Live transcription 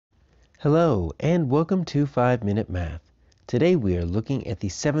Hello, and welcome to 5-Minute Math. Today we are looking at the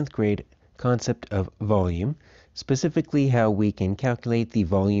 7th grade concept of volume, specifically how we can calculate the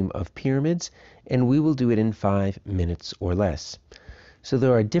volume of pyramids, and we will do it in 5 minutes or less. So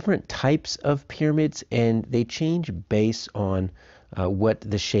there are different types of pyramids, and they change based on what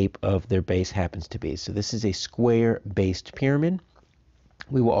the shape of their base happens to be. So this is a square-based pyramid.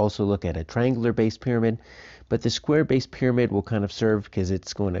 We will also look at a triangular-based pyramid, but the square-based pyramid will kind of serve because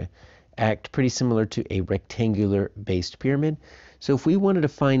it's going to act pretty similar to a rectangular-based pyramid. So if we wanted to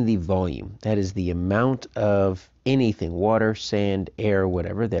find the volume, that is the amount of anything, water, sand, air,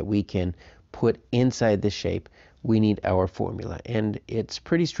 whatever, that we can put inside the shape, we need our formula. And it's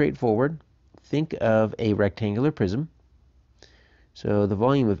pretty straightforward. Think of a rectangular prism. So the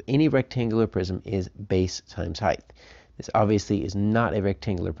volume of any rectangular prism is base times height. This obviously is not a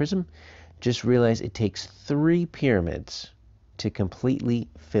rectangular prism. Just realize it takes 3 pyramids to completely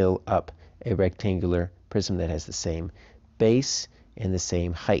fill up a rectangular prism that has the same base and the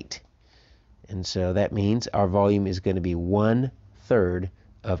same height. And so that means our volume is going to be 1/3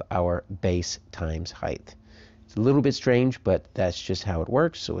 of our base times height. It's a little bit strange, but that's just how it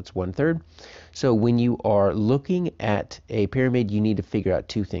works, so it's 1/3. So when you are looking at a pyramid, you need to figure out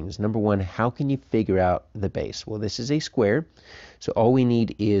 2 things. Number one, how can you figure out the base? Well, this is a square, so all we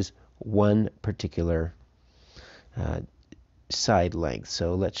need is one particular side length.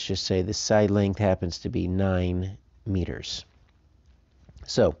 So let's just say the side length happens to be 9 meters.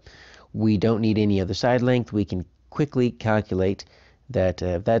 So we don't need any other side length. We can quickly calculate that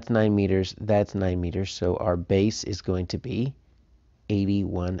if that's 9 meters, that's 9 meters. So our base is going to be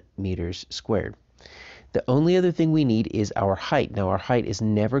 81 meters squared. The only other thing we need is our height. Now our height is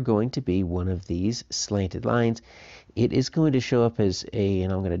never going to be one of these slanted lines. It is going to show up as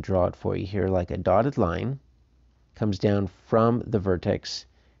and I'm going to draw it for you here, like a dotted line. Comes down from the vertex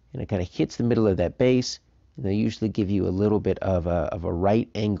and it kind of hits the middle of that base, and they usually give you a little bit of a right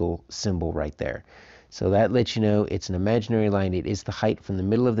angle symbol right there. So that lets you know it's an imaginary line. It is the height from the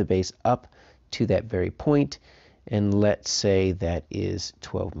middle of the base up to that very point, and let's say that is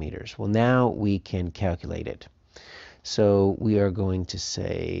 12 meters. Well, now we can calculate it. So we are going to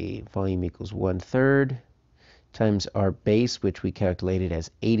say volume equals 1/3 times our base, which we calculated as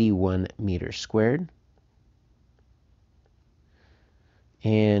 81 meters squared,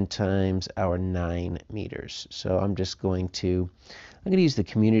 and times our 9 meters. So I'm going to use the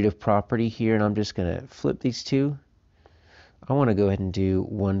commutative property here, and I'm just going to flip these two. I want to go ahead and do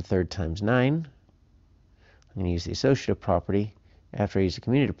 1/3 times 9. I'm going to use the associative property after I use the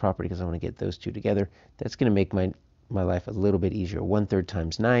commutative property because I want to get those two together. That's going to make my life a little bit easier. 1/3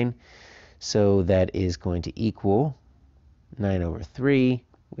 times 9. So that is going to equal 9/3,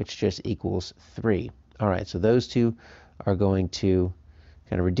 which just equals 3. All right, so those two are going to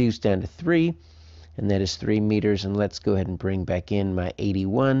kind of reduce down to 3, and that is 3 meters. And let's go ahead and bring back in my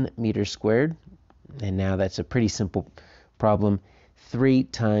 81 meters squared. And now that's a pretty simple problem. 3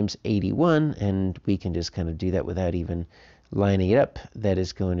 times 81, and we can just kind of do that without even lining it up. That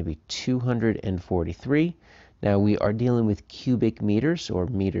is going to be 243. Now we are dealing with cubic meters, or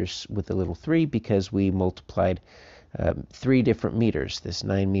meters with a little 3, because we multiplied 3 different meters, this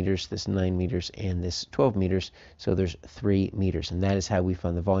 9 meters, this 9 meters, and this 12 meters, so there's 3 meters, and that is how we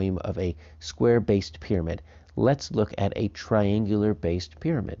find the volume of a square-based pyramid. Let's look at a triangular-based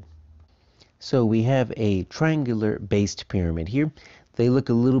pyramid. So we have a triangular-based pyramid here. They look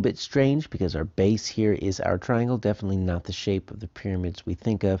a little bit strange because our base here is our triangle, definitely not the shape of the pyramids we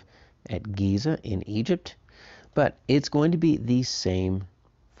think of at Giza in Egypt, but it's going to be the same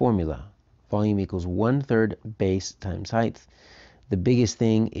formula. Volume equals 1/3 base times height. The biggest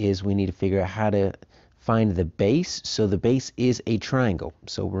thing is we need to figure out how to find the base. So the base is a triangle.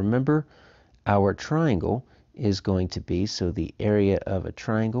 So remember, our triangle is going to be, so the area of a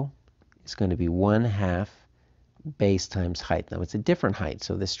triangle is going to be 1/2 base times height. Now it's a different height.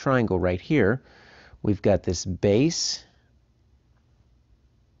 So this triangle right here, we've got this base.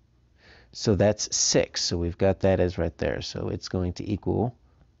 So that's 6. So we've got that as right there. So it's going to equal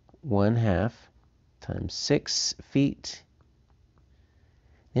 1/2 times 6 feet.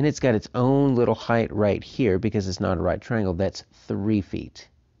 Then it's got its own little height right here because it's not a right triangle. That's 3 feet.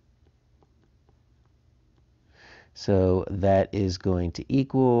 So that is going to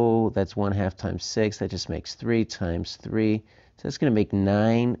equal, that's 1/2 times 6. That just makes 3 times 3. So that's going to make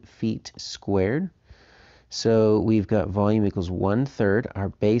 9 feet squared. So we've got volume equals 1/3. Our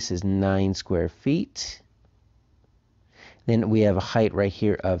base is 9 square feet. Then we have a height right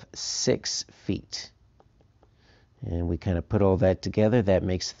here of 6 feet. And we kind of put all that together. That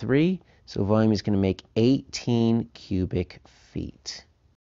makes 3. So volume is going to make 18 cubic feet.